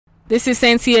This is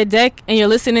Santia Deck, and you're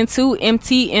listening to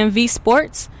MTMV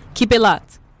Sports. Keep it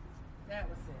locked.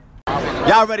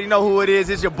 Y'all already know who it is.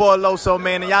 It's your boy Loso,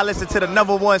 man, and y'all listen to the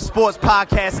number one sports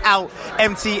podcast out,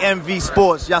 MTMV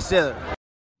Sports. Y'all said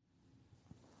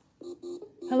it.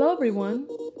 Hello, everyone.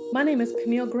 My name is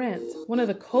Camille Grant, one of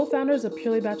the co-founders of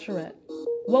Purely Bachelorette.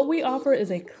 What we offer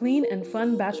is a clean and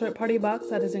fun bachelorette party box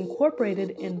that is incorporated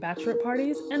in bachelorette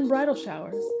parties and bridal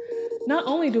showers. Not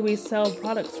only do we sell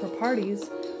products for parties,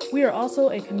 we are also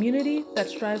a community that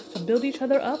strives to build each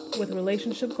other up with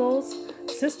relationship goals,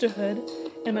 sisterhood,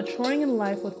 and maturing in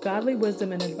life with godly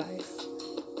wisdom and advice.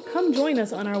 Come join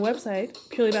us on our website,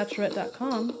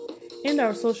 purelybachelorette.com, and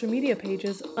our social media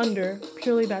pages under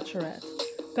Purely Bachelorette.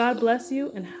 God bless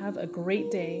you and have a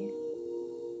great day.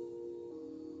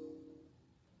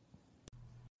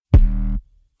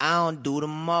 I don't do the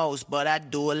most, but I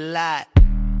do a lot.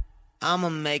 I'ma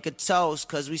make a toast,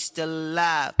 cause we still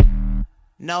alive.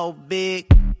 No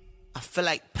big, I feel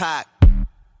like Pac.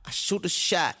 I shoot a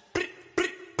shot.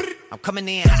 I'm coming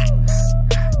in hot.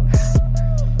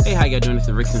 Hey, how y'all doing? This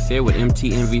is Rick Sincere with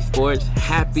MTMV Sports.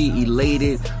 Happy,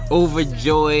 elated,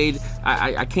 overjoyed.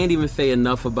 I can't even say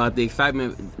enough about the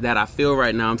excitement that I feel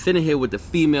right now. I'm sitting here with the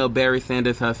female Barry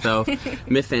Sanders herself,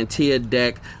 Miss Santia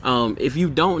Deck. If you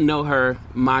don't know her,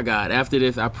 my God, after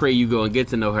this, I pray you go and get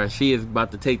to know her. She is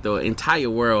about to take the entire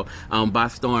world by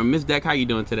storm. Miss Deck, how you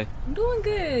doing today? I'm doing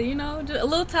good, just a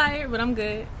little tired, but I'm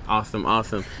good. Awesome. All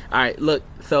right, look,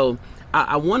 so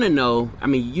I want to know,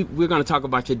 we're going to talk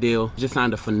about your deal. You just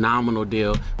signed a phenomenal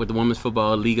deal with the Women's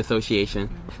Football League Association.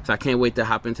 So I can't wait to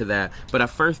hop into that. But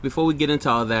first, before we get into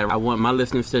all that, I want my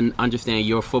listeners to understand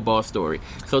your football story.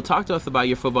 So talk to us about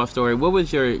your football story. What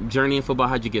was your journey in football?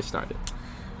 How'd you get started?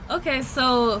 Okay,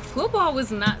 so football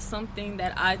was not something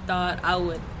that I thought I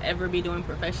would ever be doing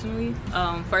professionally.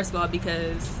 First of all,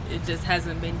 because it just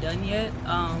hasn't been done yet.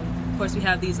 Of course, we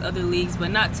have these other leagues,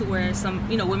 but not to where some,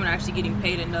 women are actually getting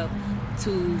paid enough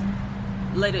to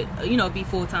let it, be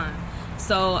full-time.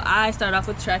 So I started off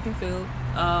with track and field,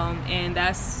 and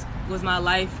was my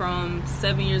life from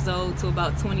 7 years old to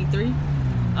about 23.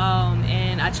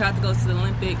 And I tried to go to the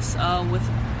Olympics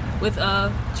with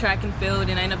track and field,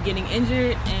 and I ended up getting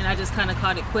injured, and I just kind of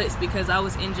called it quits because I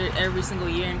was injured every single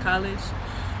year in college.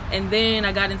 And then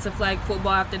I got into flag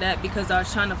football after that because I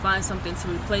was trying to find something to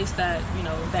replace that,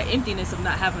 that emptiness of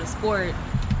not having a sport.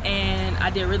 And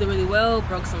I did really, really well,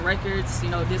 broke some records,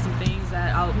 did some things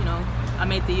that I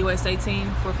made the USA team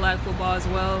for flag football as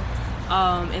well.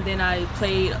 And then I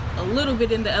played a little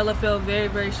bit in the LFL, very,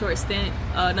 very short stint,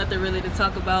 nothing really to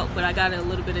talk about, but I got a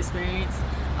little bit of experience.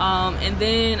 And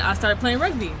then I started playing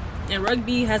rugby. And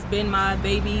rugby has been my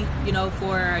baby,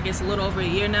 for I guess a little over a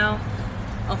year now.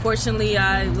 Unfortunately,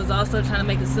 I was also trying to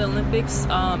make it to the Olympics.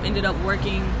 Ended up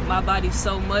working my body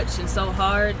so much and so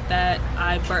hard that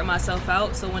I burnt myself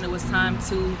out. So when it was time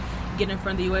to get in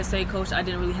front of the USA coach, I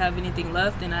didn't really have anything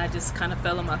left, and I just kind of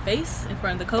fell on my face in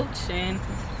front of the coach, and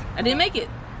I didn't make it.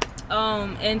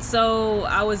 And so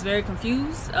I was very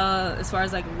confused as far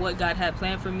as what God had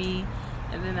planned for me.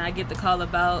 And then I get the call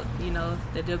about,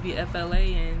 the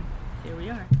WFLA, and here we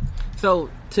are.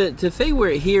 So to say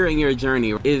we're here in your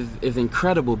journey is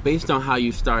incredible based on how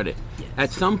you started. Yes.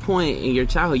 At some point in your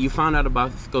childhood, you found out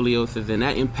about scoliosis, and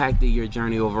that impacted your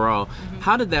journey overall. Mm-hmm.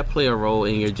 How did that play a role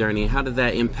in your journey? How did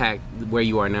that impact where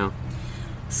you are now?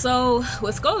 So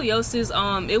with scoliosis,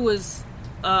 it was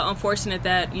unfortunate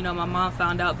that, my mom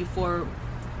found out before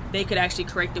they could actually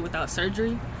correct it without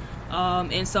surgery.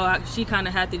 And so she kind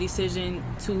of had the decision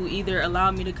to either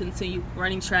allow me to continue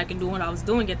running track and doing what I was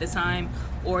doing at the time,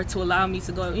 or to allow me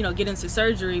to go, get into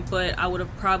surgery. But I would have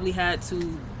probably first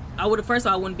of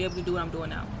all, I wouldn't be able to do what I'm doing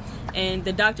now. And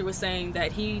the doctor was saying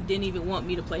that he didn't even want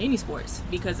me to play any sports,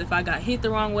 because if I got hit the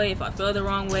wrong way, if I fell the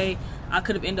wrong way, I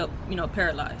could have ended up,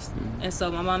 paralyzed. Mm-hmm. And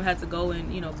so my mom had to go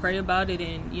and, pray about it.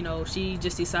 And, she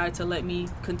just decided to let me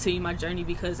continue my journey,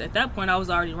 because at that point I was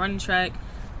already running track.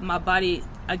 My body,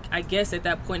 I guess at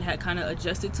that point, had kind of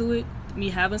adjusted to it, me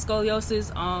having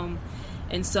scoliosis.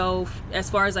 And so as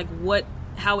far as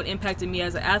how it impacted me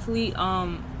as an athlete,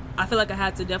 I feel like I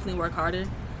had to definitely work harder.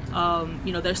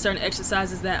 There's certain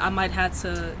exercises that I might have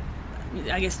to,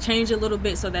 change a little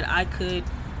bit so that I could,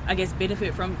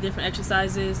 benefit from different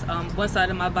exercises. One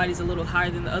side of my body is a little higher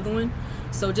than the other one.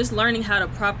 So just learning how to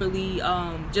properly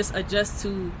just adjust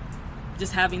to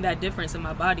just having that difference in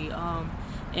my body.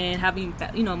 And having,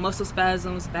 muscle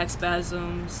spasms, back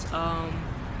spasms,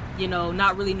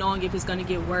 not really knowing if it's going to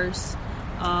get worse.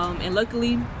 And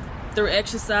luckily, through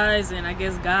exercise and I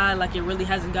guess God, it really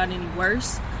hasn't gotten any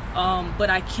worse. But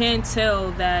I can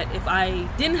tell that if I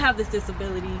didn't have this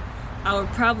disability, I would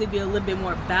probably be a little bit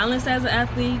more balanced as an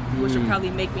athlete, which would probably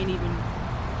make me an even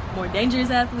more dangerous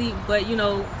athlete. But, you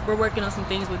know, we're working on some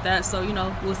things with that. So, you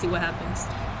know, we'll see what happens.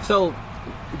 So,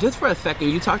 just for a second,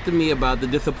 you talked to me about the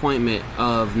disappointment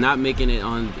of not making it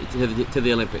on to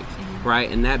the Olympics, right?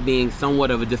 And that being somewhat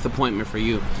of a disappointment for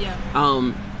you. Yeah.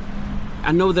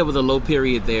 I know there was a low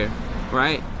period there,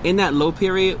 right? In that low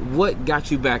period, what got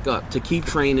you back up to keep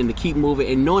training, to keep moving,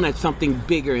 and knowing that something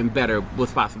bigger and better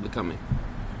was possibly coming?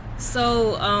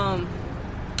 So,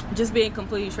 just being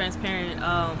completely transparent,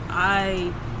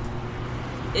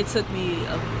 it took me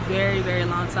a very, very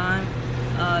long time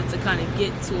to kind of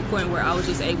get to a point where I was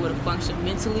just able to function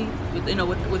mentally,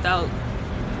 without,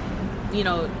 you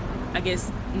know, I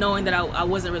guess knowing that I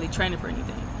wasn't really training for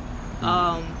anything.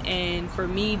 And for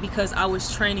me, because I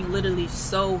was training literally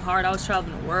so hard, I was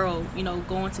traveling the world, you know,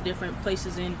 going to different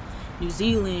places in New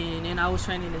Zealand, and I was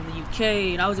training in the UK,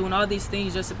 and I was doing all these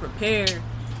things just to prepare.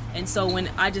 And so when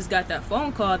I just got that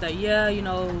phone call that, yeah, you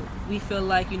know, we feel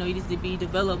like, you know, you need to be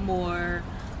developed more,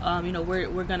 you know,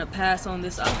 we're going to pass on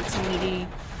this opportunity.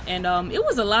 And it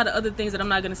was a lot of other things that I'm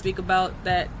not going to speak about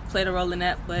that played a role in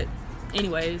that. But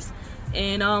anyways,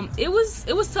 and it was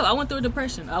tough. I went through a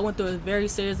depression. I went through a very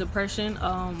serious depression.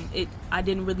 I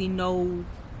didn't really know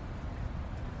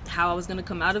how I was going to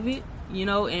come out of it, you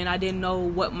know, and I didn't know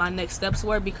what my next steps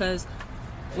were, because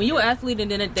when you're an athlete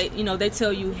and then they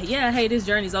tell you, yeah, hey, this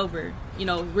journey's over, you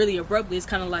know, really abruptly, it's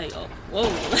kind of like, oh, whoa,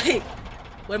 like,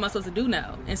 what am I supposed to do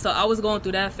now? And so I was going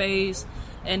through that phase,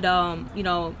 and you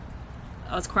know,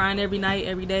 I was crying every night,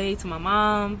 every day to my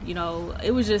mom. You know,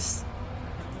 it was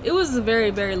a very,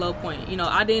 very low point. You know,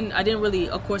 I didn't really,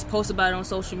 of course, post about it on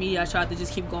social media. I tried to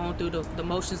just keep going through the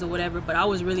motions or whatever, but I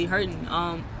was really hurting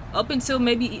up until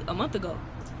maybe a month ago.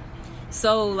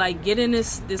 So, like, getting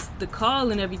the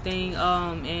call and everything,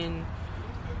 and,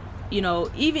 you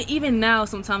know, even now,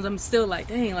 sometimes I'm still like,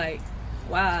 dang, like,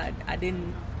 wow, I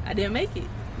didn't make it,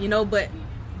 you know, but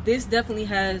this definitely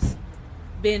has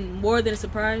been more than a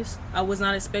surprise. I was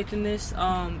not expecting this,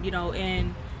 you know,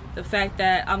 and the fact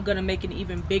that I'm going to make an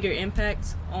even bigger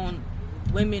impact on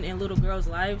women and little girls'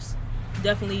 lives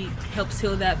definitely helps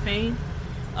heal that pain.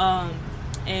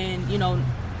 And, you know,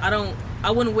 I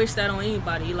wouldn't wish that on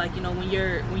anybody. Like, you know, when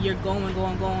you're going,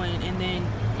 and then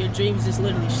your dreams just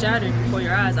literally shattered before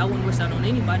your eyes, I wouldn't wish that on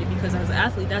anybody, because as an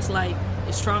athlete, that's like,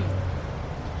 it's trauma.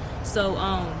 So,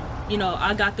 you know,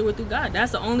 I got through it through God.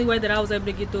 That's the only way that I was able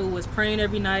to get through it, was praying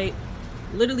every night,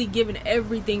 literally giving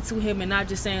everything to Him, and not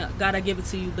just saying, God, I give it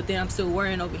to you, but then I'm still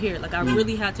worrying over here. Like, I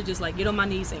really had to just, like, get on my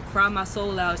knees and cry my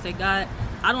soul out and say, God,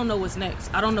 I don't know what's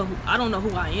next. I don't know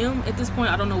who I am at this point.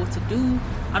 I don't know what to do.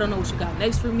 I don't know what you got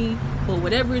next for me. But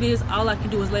whatever it is, all I can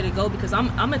do is let it go, because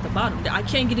I'm at the bottom. I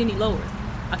can't get any lower.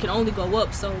 I can only go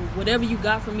up. So whatever you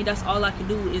got for me, that's all I can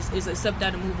do is accept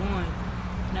that and move on.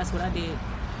 And that's what I did.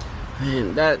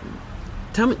 Man,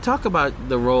 talk about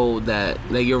the role that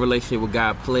your relationship with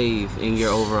God plays in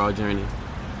your overall journey.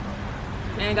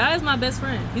 Man, God is my best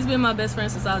friend. He's been my best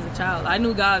friend since I was a child. I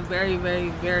knew God very, very,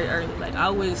 very early. Like, I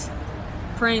was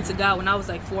praying to God when I was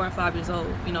like 4 and 5 years old.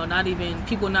 You know,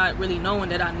 people not really knowing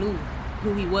that I knew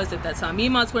who He was at that time. Me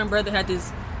and my twin brother had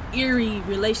this eerie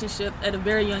relationship at a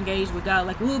very young age with God.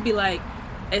 Like, we would be like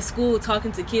at school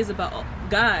talking to kids about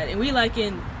God, and we like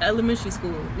in elementary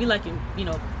school, we like in, you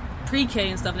know, pre-K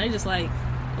and stuff, and they're just like,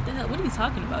 what the hell, what are you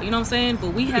talking about? You know what I'm saying?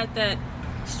 But we had that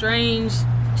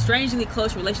strangely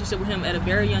close relationship with Him at a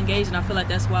very young age, and I feel like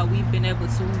that's why we've been able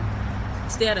to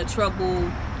stay out of trouble,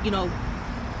 you know,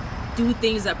 do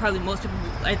things that probably most people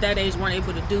at that age weren't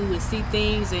able to do, and see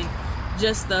things, and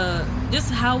just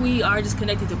how we are just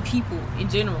connected to people in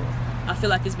general. I feel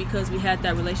like it's because we had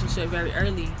that relationship very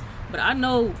early. But I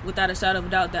know without a shadow of a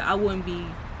doubt that I wouldn't be,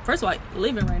 first of all,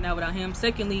 living right now without Him.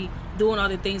 Secondly, doing all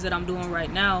the things that I'm doing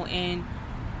right now. And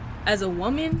as a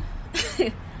woman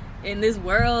in this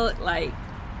world, like,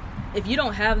 if you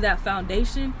don't have that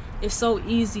foundation, it's so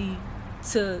easy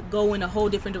to go in a whole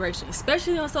different direction,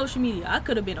 especially on social media. I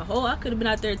could have been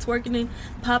out there twerking and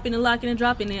popping and locking and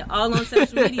dropping it all on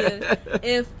social media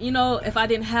if I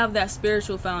didn't have that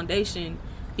spiritual foundation.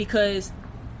 Because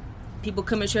people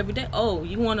come at you every day,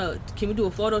 can we do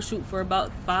a photo shoot for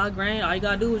about $5,000? All you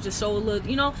gotta do is just show a little,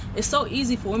 you know. It's so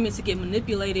easy for women to get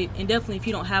manipulated, and definitely if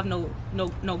you don't have no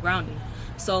grounding.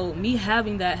 So me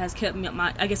having that has kept me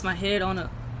my head on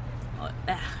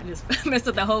I just messed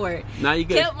up that whole word. Now you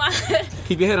good.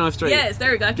 Keep your head on straight. Yes,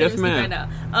 there we go. I can't even speak right now.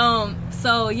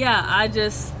 So yeah, I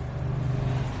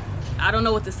don't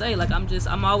know what to say. Like,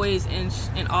 I'm always in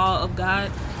awe of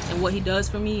God and what He does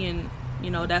for me, and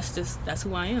you know, that's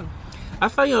who I am. I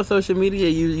saw you on social media.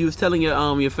 You was telling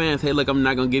your fans, "Hey, look, I'm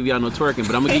not gonna give y'all no twerking,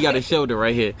 but I'm gonna give y'all the shoulder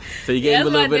right here." So you gave him a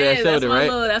little bit of that shoulder, right?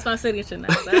 That's my signature now.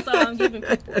 That's all I'm giving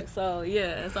people. So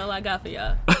yeah, that's all I got for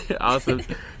y'all. Awesome.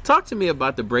 Talk to me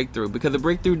about the breakthrough, because the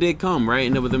breakthrough did come, right,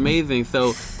 and it was amazing.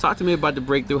 So talk to me about the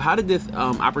breakthrough. How did this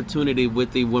opportunity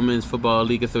with the Women's Football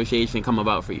League Association come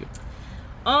about for you?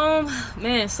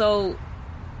 Man, so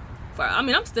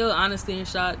I'm still honestly in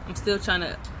shock. I'm still trying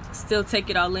to take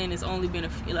it all in. It's only been a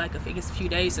few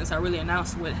days since I really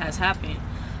announced what has happened.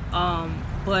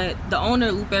 But the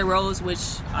owner, Lupe Rose, which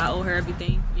I owe her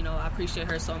everything, I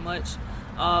appreciate her so much.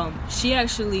 She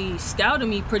actually scouted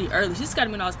me pretty early. She scouted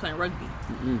me when I was playing rugby.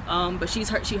 Mm-hmm. But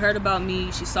she heard about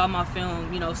me. She saw my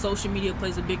film. Social media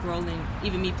plays a big role in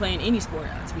even me playing any sport,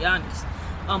 to be honest.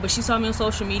 But she saw me on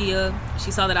social media.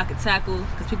 She saw that I could tackle,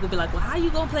 because people be like, well, how you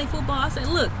gonna play football? I said,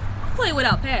 look, I play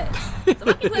without pads. So if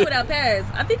I can play without pads,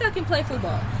 I think I can play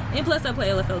football. And plus I play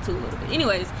LFL too a little bit.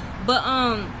 Anyways, but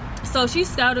so she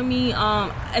scouted me.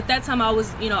 At that time I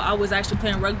was actually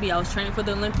playing rugby. I was training for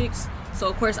the Olympics. So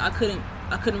of course I couldn't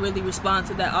really respond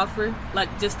to that offer, like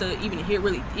just to even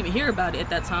hear about it at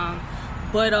that time.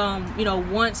 But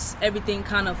once everything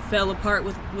kind of fell apart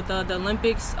with the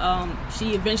Olympics,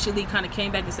 she eventually kind of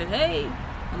came back and said, "Hey,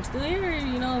 I'm still here.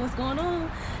 What's going on?"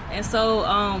 And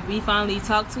so we finally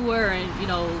talked to her, and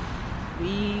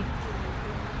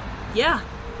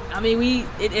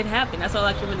it happened. That's all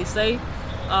I can really say.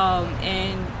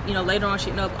 And later on, she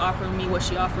ended up offering me what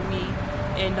she offered me,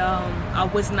 and I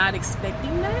was not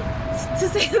expecting that, to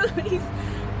say the least.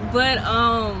 But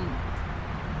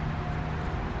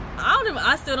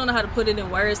I still don't know how to put it in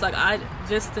words.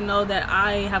 Just to know that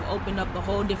I have opened up a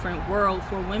whole different world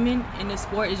for women in this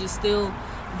sport is just still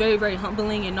very, very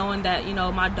humbling. And knowing that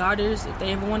my daughters, if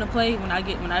they ever want to play,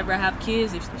 whenever I have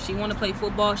kids, if she want to play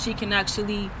football, she can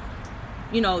actually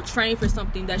train for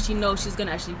something that she knows she's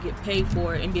gonna actually get paid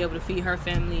for and be able to feed her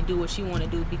family and do what she want to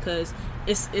do. Because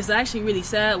it's actually really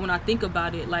sad when I think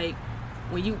about it. Like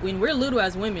when we're little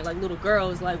as women, like little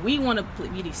girls, like we want to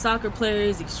be these soccer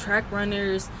players, these track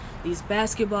runners, these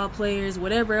basketball players,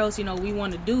 whatever else we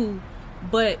want to do.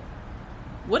 But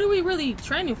what are we really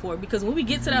training for? Because when we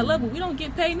get to that level, we don't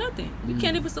get paid nothing. We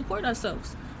can't even support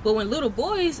ourselves. But when little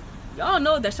boys, y'all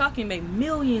know that y'all can make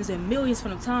millions and millions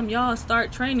from the time y'all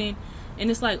start training. And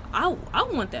it's like, I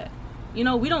want that. We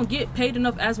don't get paid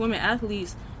enough as women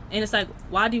athletes. And it's like,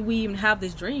 why do we even have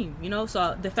this dream?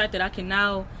 So the fact that I can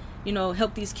now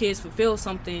help these kids fulfill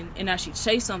something and actually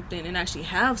chase something and actually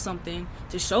have something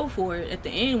to show for it at the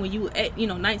end when you at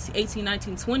 18,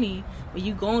 19, 20, when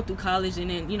you going through college,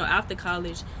 and then after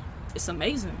college, it's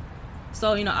amazing.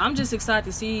 So I'm just excited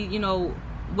to see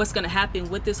what's going to happen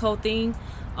with this whole thing,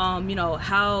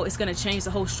 how it's going to change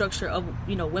the whole structure of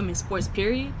women's sports,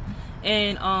 period.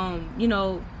 And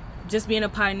just being a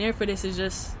pioneer for this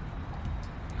is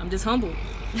I'm just humbled.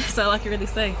 That's all I can really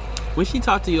say. When she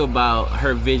talked to you about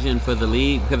her vision for the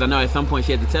league, because I know at some point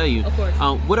she had to tell you, of course.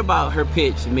 What about her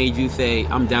pitch made you say,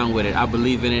 I'm down with it, I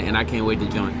believe in it, and I can't wait to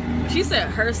join? She said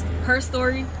her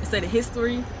story instead of his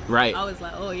story. Right. I was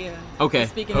like, oh yeah. Okay.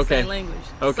 Speaking the same language.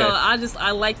 Okay. So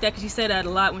I like that, because she said that a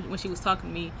lot when she was talking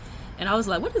to me. And I was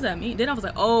like, what does that mean? Then I was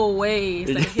like, oh, wait,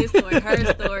 instead of his story,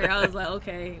 her story. I was like,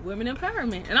 okay, women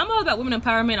empowerment. And I'm all about women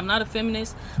empowerment. I'm not a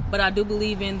feminist, but I do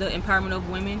believe in the empowerment of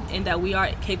women, and that we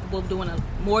are capable of doing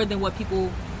more than what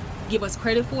people give us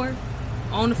credit for,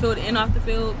 on the field and off the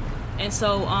field. And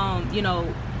so,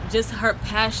 just her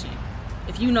passion.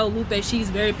 If Lupe,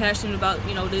 she's very passionate about,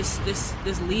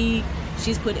 this league.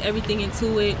 She's put everything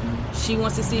into it. She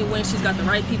wants to see it win. She's got the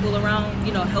right people around,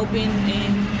 helping,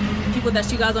 and people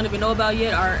that you guys don't even know about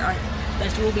yet are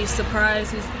that you will be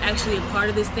surprised who's actually a part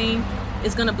of this thing.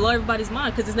 It's gonna blow everybody's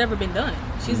mind, because it's never been done.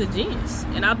 She's a genius,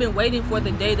 and I've been waiting for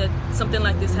the day that something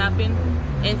like this happened,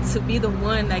 and to be the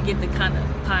one that get to kind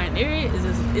of pioneer it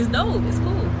is dope. It's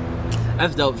cool.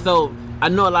 That's dope. So I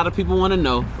know a lot of people want to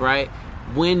know, right?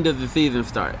 When does the season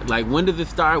start? Like, when does it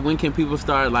start? When can people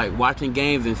start watching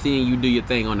games and seeing you do your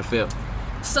thing on the field?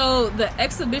 So the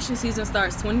exhibition season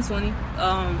starts 2020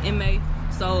 in May.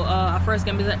 So our first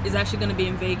game is actually going to be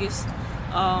in Vegas.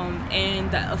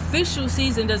 And the official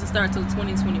season doesn't start until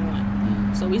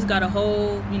 2021. So we've got a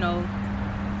whole,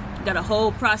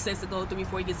 process to go through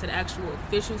before we get to the actual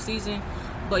official season.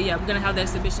 But yeah, we're going to have the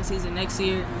exhibition season next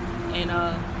year. And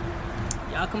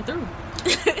y'all come through.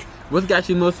 What's got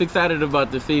you most excited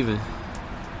about the season?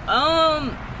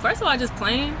 First of all, just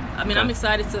playing. Okay. I'm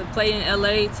excited to play in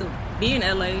LA, to be in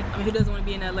LA. Who doesn't want to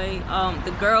be in LA?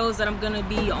 The girls that I'm going to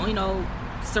be,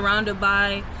 surrounded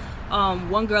by.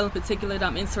 One girl in particular that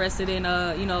I'm interested in,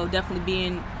 definitely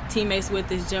being teammates with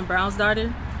is Jim Brown's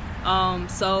daughter.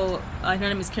 So her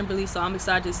name is Kimberly, so I'm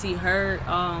excited to see her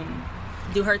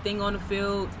do her thing on the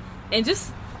field, and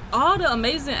just all the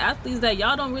amazing athletes that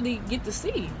y'all don't really get to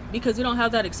see because we don't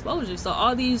have that exposure. So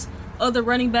all these other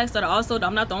running backs that are also,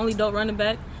 I'm not the only dope running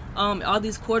back, all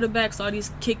these quarterbacks, all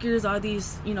these kickers, all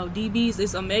these, DBs,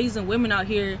 it's amazing women out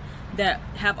here that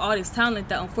have all this talent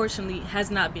that unfortunately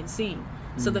has not been seen.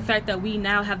 So the fact that we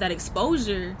now have that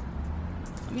exposure,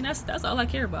 I mean, that's all I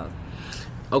care about.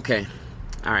 Okay.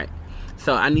 All right.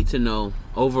 So I need to know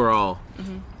overall,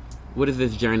 what does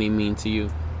this journey mean to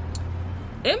you?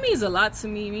 It means a lot to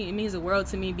me. It means the world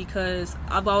to me because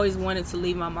I've always wanted to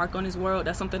leave my mark on this world.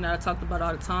 That's something that I talked about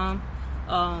all the time.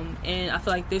 And I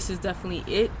feel like this is definitely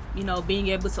it. Being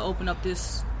able to open up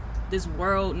this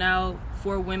world now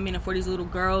for women and for these little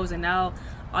girls, and now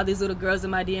all these little girls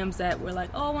in my DMs that were like,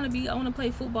 oh, I want to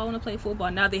play football.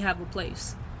 Now they have a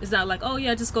place. It's not like, oh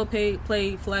yeah, just go play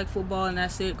flag football and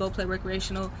that's it. Go play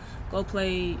recreational. Go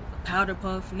play powder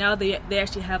puff. Now they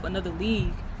actually have another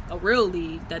league, a real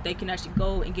league that they can actually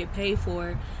go and get paid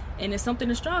for, and it's something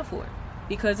to strive for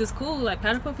because it's cool. Like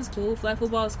powder puff is cool, flag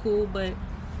football is cool, but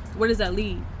where does that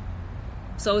lead?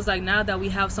 So it's like now that we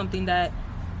have something that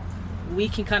we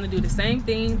can kind of do the same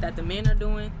thing that the men are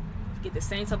doing, get the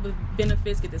same type of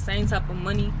benefits, get the same type of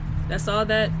money. That's all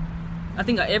that I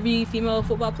think every female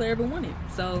football player ever wanted.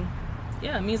 So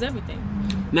yeah, it means everything.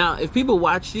 Now, if people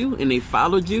watch you and they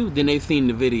followed you, then they've seen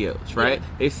the videos, right? Yeah.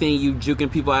 They've seen you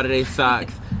juking people out of their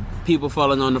socks, people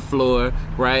falling on the floor,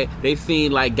 right? They've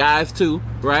seen like guys too,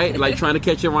 right? Like trying to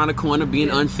catch you around the corner, being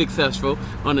unsuccessful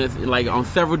on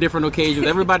several different occasions.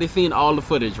 Everybody's seen all the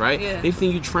footage, right? Yeah. They've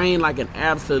seen you train like an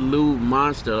absolute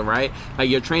monster, right? Like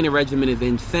your training regimen is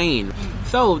insane.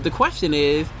 So the question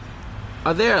is,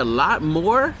 are there a lot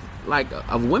more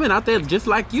of women out there just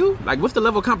like you? Like, what's the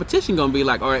level of competition gonna be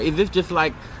like, or is this just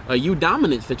like a you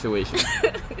dominant situation?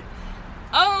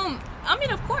 I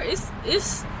mean, of course,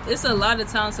 it's a lot of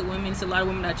talented women. It's a lot of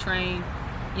women that train,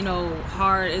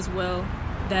 hard as well.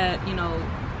 That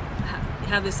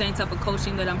have the same type of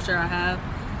coaching that I'm sure I have.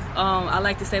 I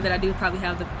like to say that I do probably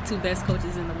have the two best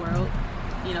coaches in the world.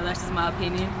 That's just my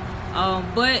opinion.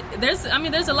 But there's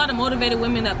a lot of motivated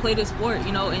women that play this sport,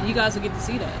 and you guys will get to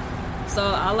see that. So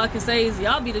all I can say is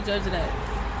y'all be the judge of that.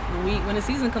 When the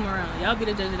season come around, y'all be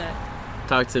the judge of that.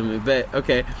 Talk to me, bet.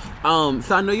 Okay. So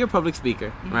I know you're a public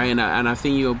speaker, right? And I've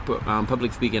seen you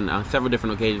public speaking on several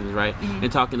different occasions, right? And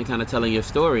talking and kind of telling your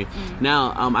story.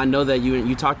 Now, I know that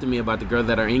you talked to me about the girls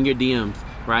that are in your DMs,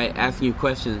 right? Asking you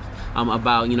questions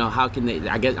about, how can they,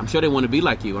 I'm sure they want to be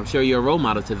like you. I'm sure you're a role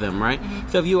model to them, right?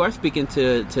 So if you are speaking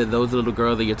to those little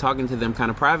girls, that you're talking to them kind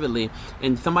of privately,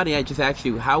 and somebody had just asked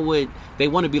you, how would they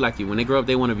want to be like you? When they grow up,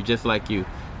 they want to be just like you.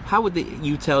 How would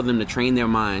you tell them to train their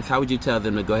minds? How would you tell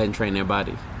them to go ahead and train their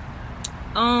bodies?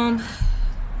 If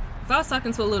I was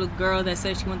talking to a little girl that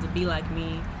said she wanted to be like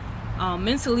me,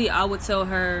 mentally I would tell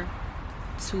her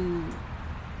to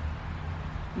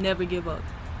never give up.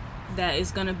 That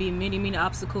it's going to be many, many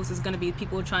obstacles. It's going to be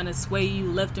people trying to sway you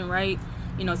left and right,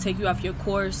 take you off your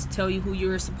course, tell you who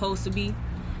you're supposed to be.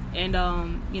 And,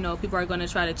 people are going to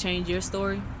try to change your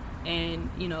story and,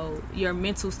 your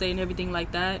mental state and everything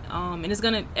like that. And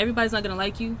everybody's not going to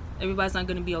like you. Everybody's not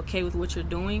going to be okay with what you're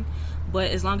doing.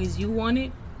 But as long as you want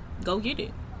it, go get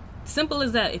it. Simple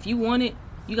as that. If you want it,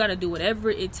 you got to do whatever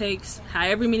it takes.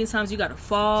 However many times you got to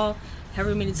fall,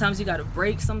 however many times you got to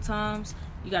break sometimes.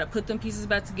 You got to put them pieces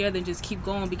back together and just keep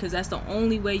going, because that's the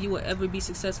only way you will ever be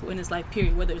successful in this life,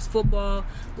 period. Whether it's football,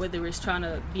 whether it's trying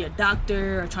to be a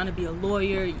doctor or trying to be a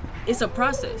lawyer, it's a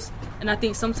process. And I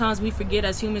think sometimes we forget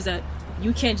as humans that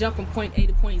you can't jump from point A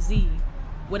to point Z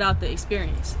without the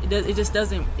experience. It just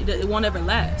doesn't, it won't ever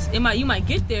last. You might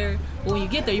get there, but when you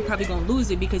get there, you're probably going to lose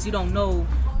it because you don't know,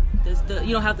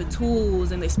 you don't have the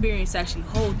tools and the experience to actually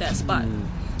hold that spot.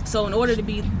 So in order to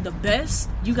be the best,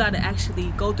 you got to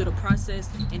actually go through the process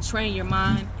and train your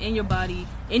mind and your body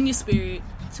and your spirit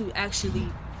to actually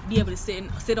be able to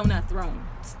sit on that throne,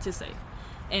 to say.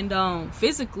 And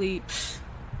physically,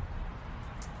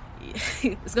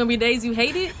 it's going to be days you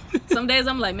hate it. Some days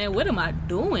I'm like, man, what am I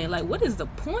doing? Like, what is the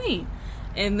point?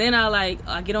 And then I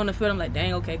get on the field, I'm like,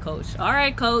 dang, okay, coach. All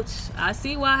right, coach, I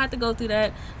see why I had to go through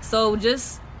that. So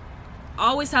just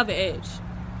always have an edge.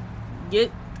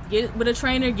 Get with a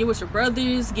trainer, get with your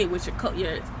brothers, get with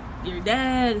your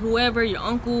dad, whoever, your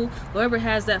uncle, whoever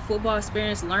has that football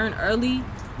experience. Learn early,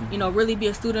 really be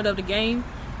a student of the game,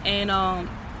 and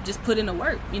just put in the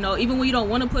work. Even when you don't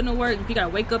want to put in the work, if you gotta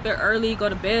wake up early, go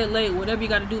to bed late, whatever you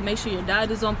gotta do, make sure your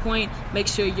diet is on point, make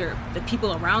sure the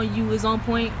people around you is on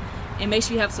point, and make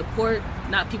sure you have support.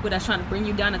 not people that's trying to bring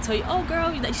you down and tell you, oh,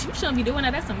 girl, you shouldn't be doing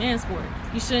that. That's a man's sport.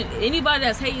 You shouldn't. Anybody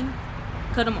that's hating,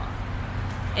 cut them off.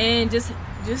 And just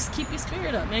keep your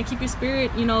spirit up, man. Keep your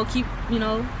spirit, keep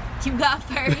God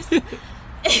first. And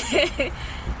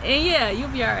yeah, you'll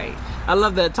be all right. I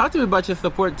love that. Talk to me about your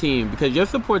support team, because your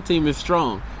support team is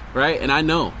strong, right? And I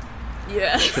know.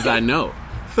 Yeah. Because I know.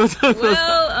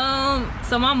 Well,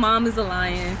 so my mom is a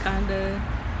lion, kind of.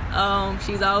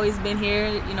 She's always been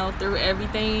here, through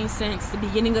everything since the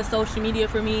beginning of social media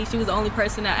for me. She was the only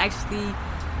person that actually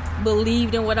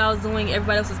believed in what I was doing.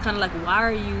 Everybody else was kind of like, why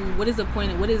are you, what is the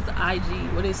point of, what is the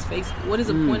IG, what is Facebook, what is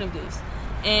the point of this?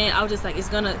 And I was just like, it's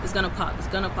gonna pop,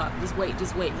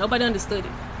 just wait. Nobody understood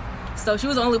it. So she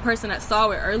was the only person that saw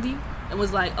it early and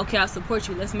was like, okay, I support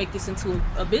you, let's make this into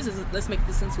a business, let's make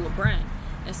this into a brand.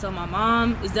 And so my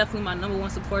mom is definitely my number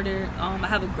one supporter. I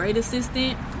have a great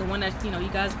assistant, the one that you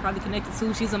guys are probably connected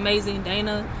to. She's amazing,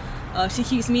 Dana. She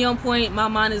keeps me on point. My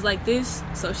mind is like this,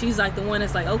 so she's like the one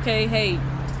that's like, okay, hey,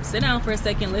 sit down for a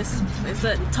second. Let's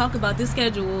talk about this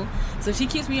schedule. So she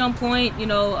keeps me on point.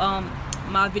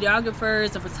 My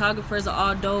videographers, the photographers are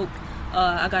all dope.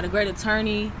 I got a great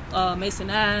attorney, Mason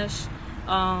Ash.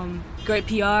 Great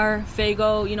PR,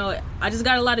 Fago. I just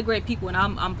got a lot of great people, and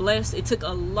I'm blessed. It took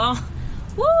a long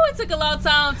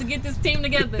time to get this team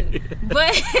together,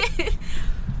 but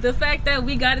the fact that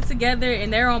we got it together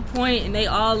and they're on point and they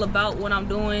all about what I'm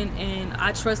doing and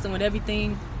I trust them with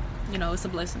everything, it's a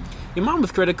blessing. Your mom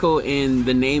was critical in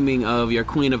the naming of your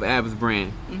Queen of Abs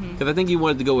brand, because I think you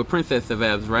wanted to go with Princess of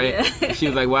Abs, right? Yeah. She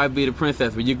was like, why be the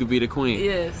princess when you could be the queen?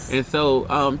 Yes. And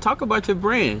so talk about your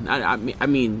brand. I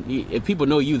mean, if people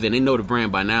know you, then they know the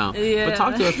brand by now. Yeah. But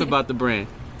talk to us about the brand.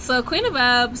 So Queen of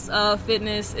Abs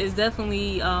Fitness is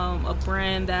definitely a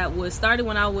brand that was started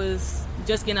when I was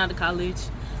just getting out of college.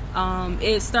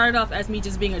 It started off as me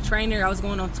just being a trainer. I was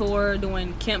going on tour,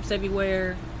 doing camps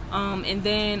everywhere. And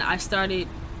then I started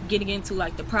getting into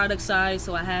like the product side.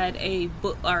 So I had I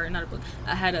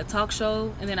had a talk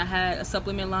show, and then I had a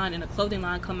supplement line and a clothing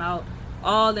line come out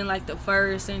all in like the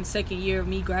first and second year of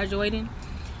me graduating.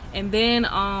 And then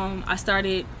I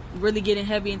started really getting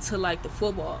heavy into like the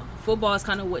football. Football is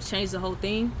kind of what changed the whole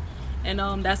thing. And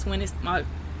that's when I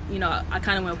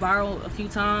kind of went viral a few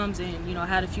times, and I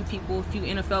had a few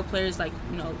NFL players like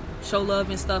show love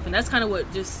and stuff, and that's kind of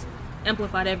what just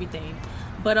amplified everything.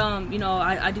 But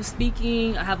I do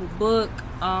speaking, I have a book,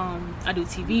 I do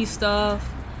TV stuff,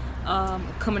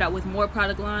 coming out with more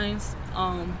product lines.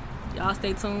 Y'all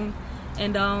stay tuned.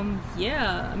 And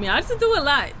I just do a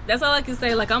lot. That's all I can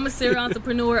say. Like, I'm a serial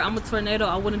entrepreneur, I'm a tornado.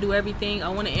 I want to do everything. I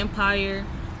want an empire.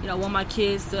 I want my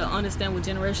kids to understand what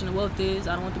generational wealth is.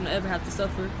 I don't want them to ever have to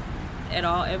suffer at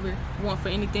all, ever want for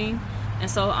anything. And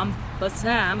so I'm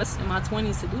in my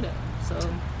 20s to do that.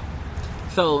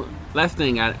 So last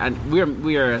thing,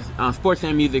 we are on sports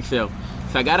and music show.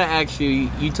 So I gotta ask you.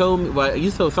 You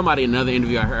told somebody in another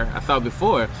interview I saw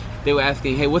before. They were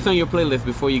asking, hey, what's on your playlist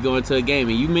before you go into a game?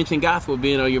 And you mentioned gospel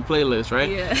being on your playlist, right?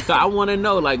 Yeah. So I want to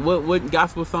know, like, what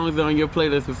gospel songs are on your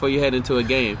playlist before you head into a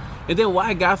game? And then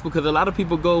why gospel? Because a lot of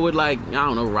people go with, like, I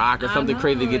don't know, rock or something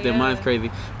crazy to get their minds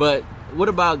crazy. But what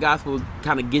about gospel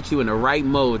kind of gets you in the right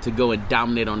mode to go and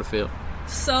dominate on the field?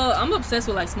 So I'm obsessed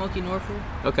with, like, Smokey Norfolk.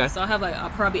 Okay. So I have, like,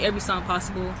 probably every song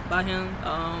possible by him.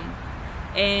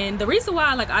 And the reason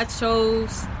why, like, I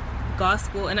chose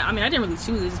gospel, and I mean, I didn't really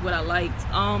choose it, it's just what I liked.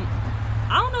 I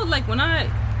don't know, like, when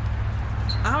I'm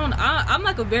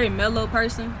like a very mellow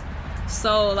person.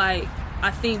 So, like, I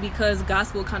think because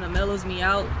gospel kind of mellows me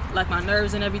out, like my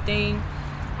nerves and everything,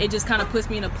 it just kind of puts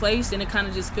me in a place, and it kind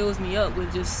of just fills me up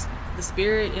with just the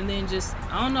spirit. And then just,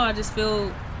 I don't know, I just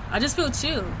feel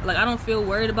chill. Like, I don't feel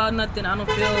worried about nothing. I don't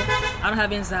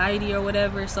have anxiety or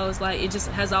whatever. So it's like, it just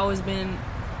has always been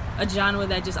a genre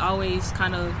that just always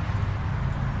kind of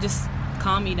just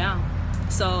calm me down.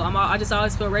 So I just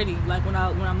always feel ready, like when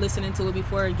I'm listening to it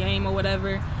before a game or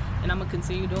whatever, and I'm gonna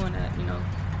continue doing that,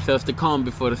 So it's the calm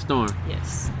before the storm.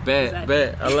 Yes. Bet.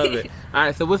 I love it. All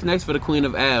right, so what's next for the Queen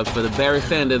of Abs, for the Barry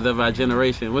Sanders of our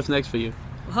generation? What's next for you?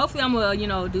 Well, hopefully I'm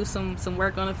gonna do some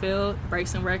work on the field, break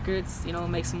some records,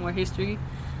 make some more history.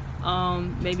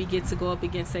 Maybe get to go up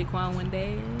against Saquon one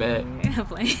day. Bet.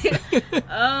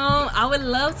 I would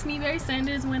love to meet Barry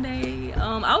Sanders one day.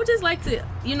 I would just like to,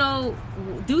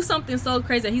 do something so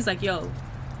crazy that he's like, yo,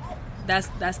 that's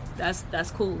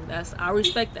cool. I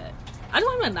respect that. I don't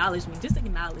want to acknowledge me. Just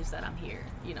acknowledge that I'm here,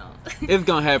 It's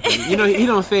going to happen. He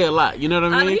don't say a lot. You know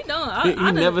what I mean? He don't.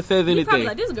 He never says anything. He's probably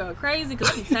like, this girl crazy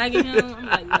because I keep tagging him. I'm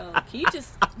like, yo, can you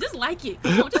just like it?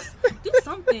 Come on, just do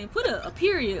something. Put a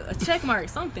period, a check mark,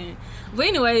 something. But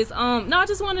anyways, no, I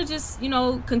just want to just,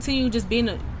 continue just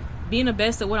being being the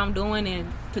best at what I'm doing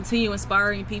and continue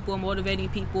inspiring people, motivating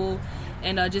people,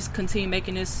 and just continue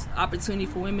making this opportunity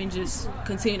for women just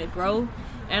continue to grow.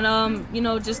 And, you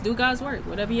know, just do God's work,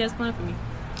 whatever He has planned for me.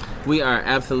 We are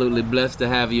absolutely blessed to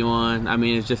have you on. I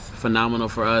mean, it's just phenomenal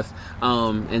for us.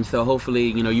 And so hopefully,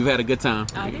 you know, you've had a good time.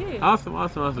 I did. Awesome. All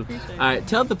right,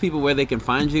 tell the people where they can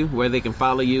find you, where they can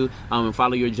follow you, and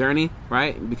follow your journey,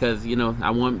 right? Because, you know,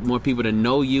 I want more people to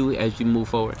know you as you move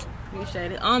forward.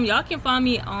 Appreciate it. Y'all can find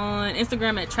me on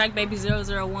Instagram at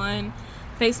TrackBaby001,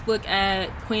 Facebook at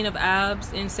Queen of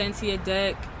Abs, and Santia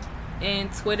Deck,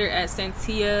 and Twitter at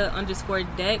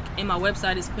Santia_Deck, and my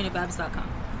website is queenofabs.com.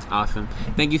 Awesome.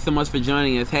 Thank you so much for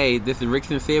joining us. Hey, this is Rick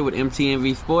Sincere with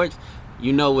MTMV Sports.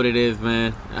 You know what it is,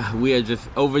 man. We are just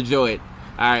overjoyed.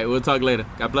 All right, we'll talk later.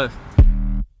 God bless.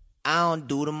 I don't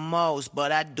do the most,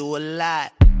 but I do a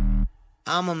lot.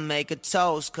 I'ma make a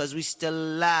toast, cause we still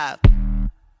alive.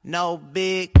 No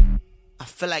big, I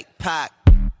feel like Pac.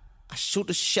 I shoot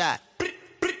a shot.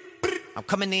 I'm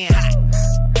coming in hot.